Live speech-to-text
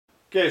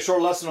Okay, a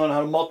short lesson on how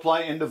to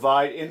multiply and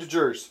divide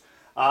integers.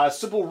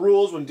 Simple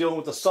rules when dealing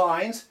with the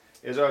signs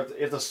is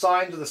if the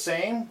signs are the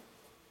same,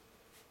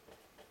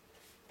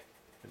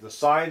 it's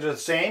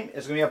going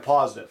to be a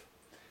positive.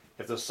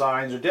 If the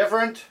signs are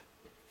different,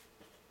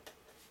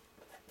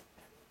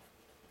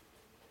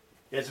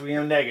 it's going to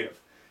be a negative.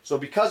 So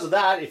because of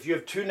that, if you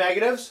have two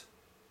negatives,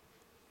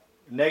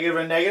 negative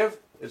and negative,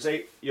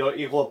 you'll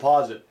equal a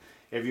positive.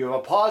 If you have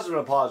a positive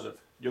and a positive,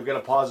 you'll get a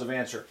positive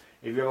answer.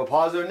 If you have a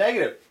positive and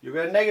negative, you'll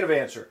get a negative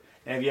answer.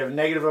 And if you have a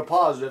negative and a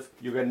positive,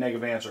 you'll get a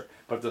negative answer.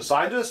 But if the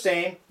signs are the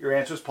same, your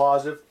answer is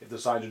positive. If the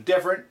signs are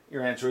different,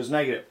 your answer is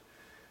negative.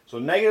 So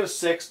negative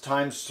 6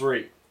 times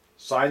 3.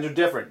 Signs are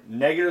different.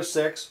 Negative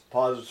 6,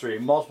 positive 3.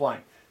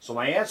 Multiplying. So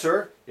my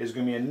answer is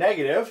going to be a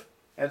negative,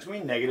 and it's going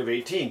to be negative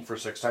 18 for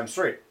 6 times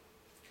 3.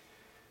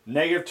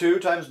 Negative 2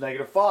 times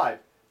negative 5.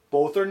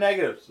 Both are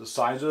negatives. The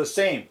signs are the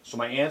same. So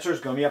my answer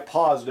is going to be a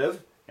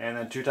positive, and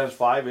then 2 times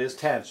 5 is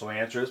 10. So my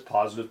answer is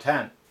positive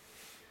 10.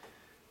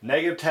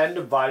 Negative 10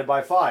 divided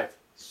by 5.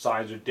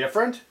 Signs are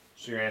different,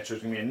 so your answer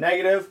is going to be a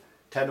negative.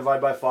 10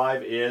 divided by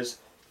 5 is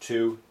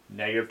 2.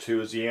 Negative 2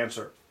 is the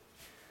answer.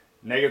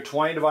 Negative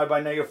 20 divided by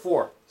negative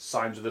 4.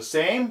 Signs are the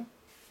same.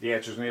 The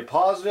answer is going to be a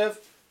positive.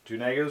 2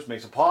 negatives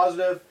makes a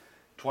positive.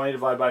 20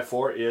 divided by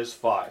 4 is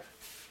 5.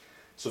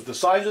 So if the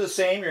signs are the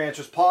same, your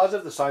answer is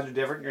positive. The signs are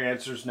different, your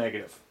answer is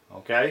negative.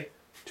 Okay?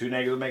 2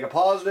 negatives make a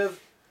positive.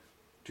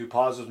 2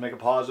 positives make a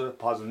positive.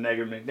 Positive and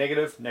negative make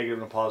negative.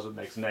 Negative and a positive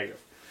makes a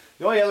negative.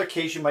 The only other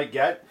case you might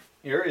get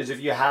here is if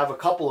you have a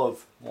couple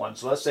of ones.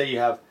 So let's say you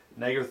have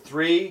negative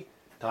 3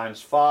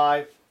 times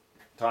 5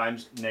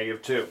 times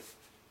negative 2.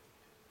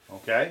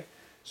 Okay?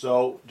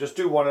 So just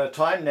do one at a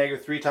time.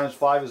 Negative 3 times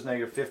 5 is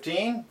negative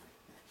 15.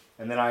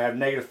 And then I have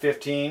negative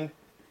 15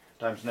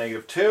 times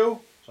negative 2.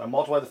 So I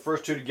multiply the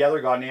first two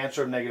together, got an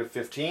answer of negative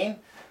 15.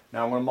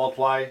 Now I'm going to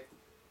multiply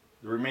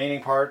the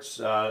remaining parts.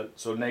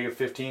 So negative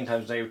 15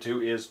 times negative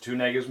 2 is 2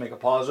 negatives make a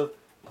positive,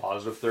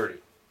 positive 30.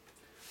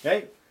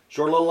 Okay?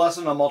 Short little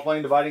lesson on multiplying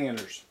and dividing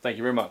integers. Thank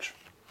you very much.